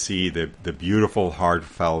can see the beautiful,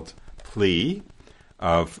 heartfelt plea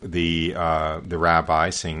of the rabbi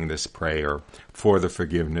singing this prayer for the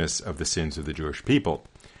forgiveness of the sins of the Jewish people.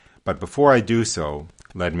 But before I do so,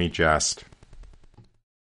 let me just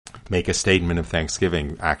make a statement of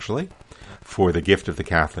thanksgiving, actually, for the gift of the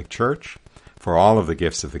Catholic Church, for all of the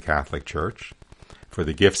gifts of the Catholic Church, for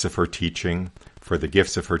the gifts of her teaching, for the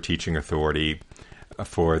gifts of her teaching authority,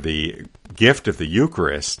 for the gift of the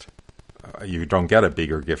Eucharist. You don't get a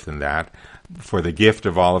bigger gift than that. For the gift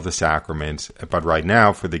of all of the sacraments, but right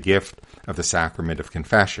now for the gift of the sacrament of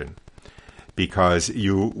confession. Because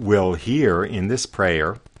you will hear in this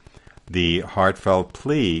prayer the heartfelt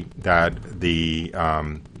plea that the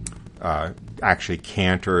actually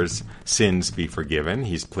Cantor's sins be forgiven.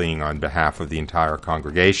 He's pleading on behalf of the entire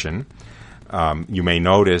congregation. You may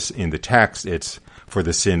notice in the text it's for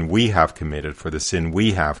the sin we have committed,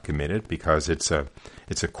 because it's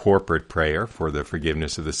a corporate prayer for the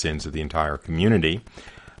forgiveness of the sins of the entire community.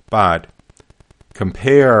 But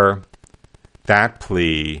compare that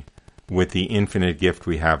plea with the infinite gift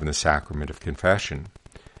we have in the sacrament of confession,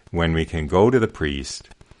 when we can go to the priest,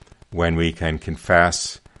 when we can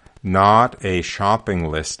confess not a shopping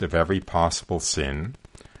list of every possible sin,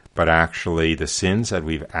 but actually the sins that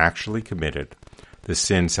we've actually committed, the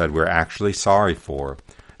sins that we're actually sorry for,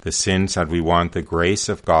 the sins that we want the grace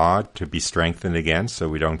of God to be strengthened against so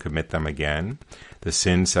we don't commit them again, the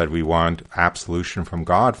sins that we want absolution from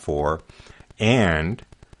God for, and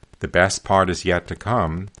the best part is yet to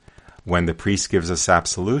come. When the priest gives us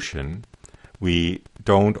absolution, we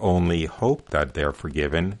don't only hope that they're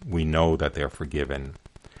forgiven, we know that they're forgiven.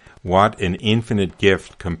 What an infinite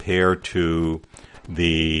gift compared to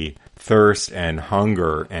the thirst and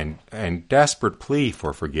hunger and desperate plea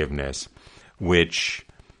for forgiveness, which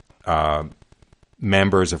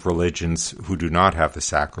members of religions who do not have the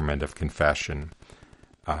sacrament of confession,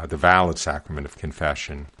 the valid sacrament of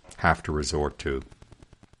confession, have to resort to.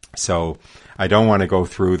 So I don't want to go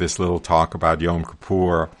through this little talk about Yom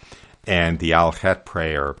Kippur and the Al-Chet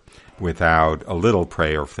prayer without a little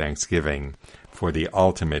prayer of thanksgiving for the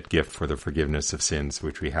ultimate gift for the forgiveness of sins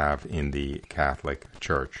which we have in the Catholic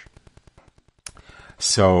Church.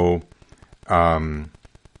 So I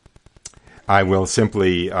will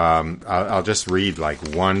simply, I'll just read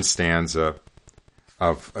like one stanza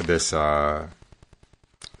of this. I'll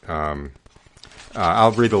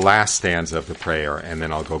read the last stanza of the prayer, and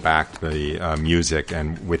then I'll go back to the music,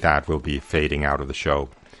 and with that we'll be fading out of the show.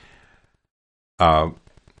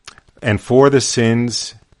 And for the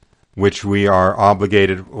sins which we are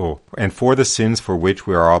obligated, and for the sins for which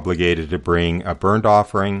we are obligated to bring a burnt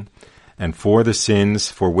offering, and for the sins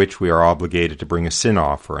for which we are obligated to bring a sin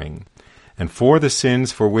offering, and for the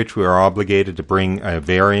sins for which we are obligated to bring a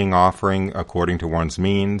varying offering according to one's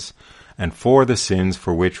means, and for the sins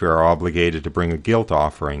for which we are obligated to bring a guilt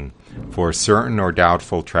offering for a certain or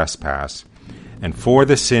doubtful trespass, and for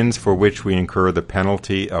the sins for which we incur the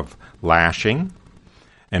penalty of lashing,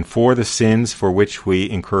 and for the sins for which we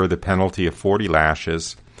incur the penalty of 40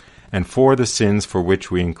 lashes, and for the sins for which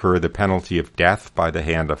we incur the penalty of death by the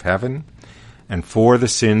hand of heaven, and for the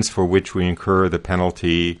sins for which we incur the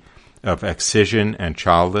penalty of excision and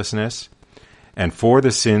childlessness, and for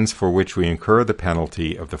the sins for which we incur the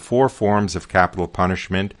penalty of the 4 forms of capital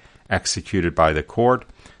punishment executed by the court,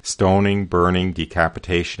 stoning, burning,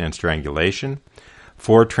 decapitation, and strangulation,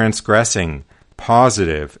 for transgressing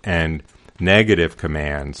positive and negative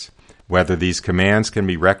commands, whether these commands can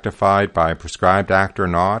be rectified by a prescribed act or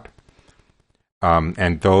not,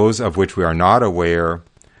 and those of which we are not aware.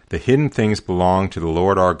 The hidden things belong to the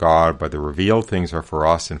Lord our God, but the revealed things are for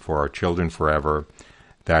us and for our children forever,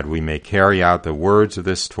 that we may carry out the words of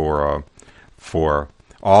this Torah. For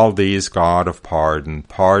all these, God of pardon,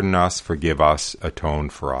 pardon us, forgive us, atone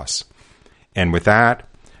for us. And with that,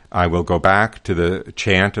 I will go back to the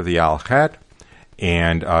chant of the Al-Chet,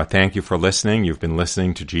 and thank you for listening. You've been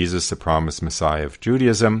listening to Jesus, the Promised Messiah of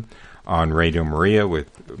Judaism, on Radio Maria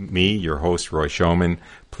with me, your host, Roy Schoeman.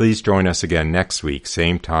 Please join us again next week,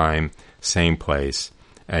 same time, same place.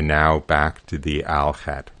 And now back to the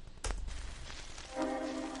Al-Chet.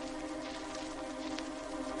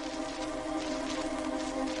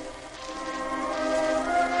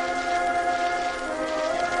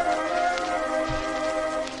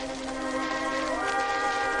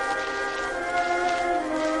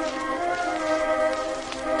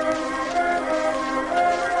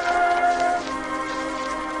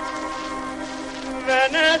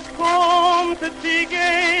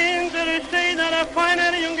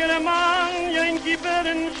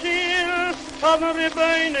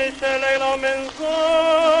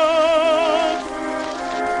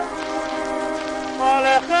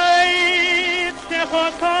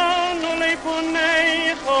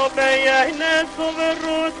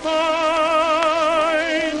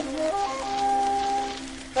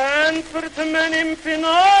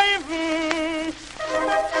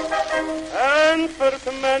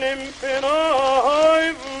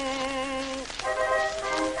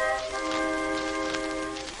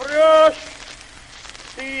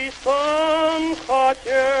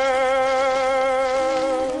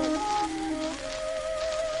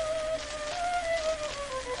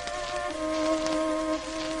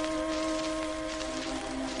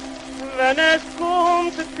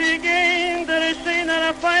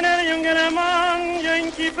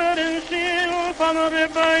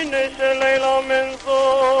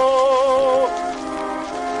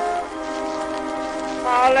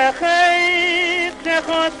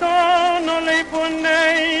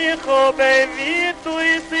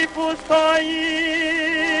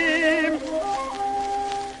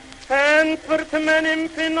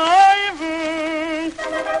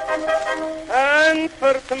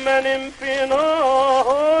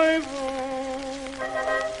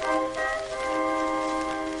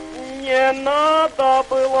 Не надо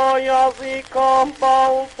было языком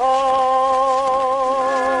болтать.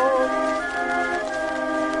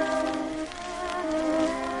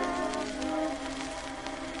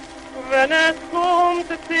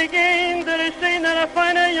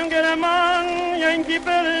 younger man, Yankee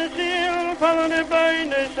Persil, Father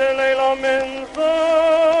Bain, Shelela Menzo.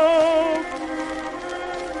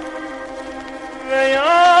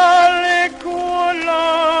 Vejale kulam,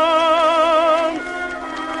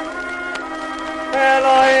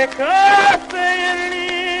 Elai Kase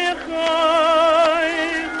Yelichai,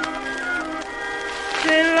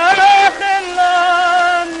 Shilach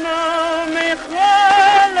Elana,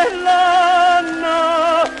 Michal Elana,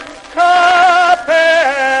 Kaper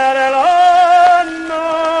Elana.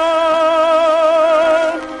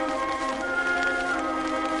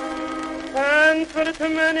 And for the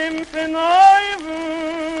men in Penaivu,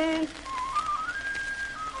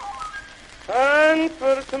 and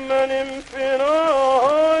for the men in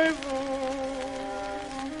Penaivu.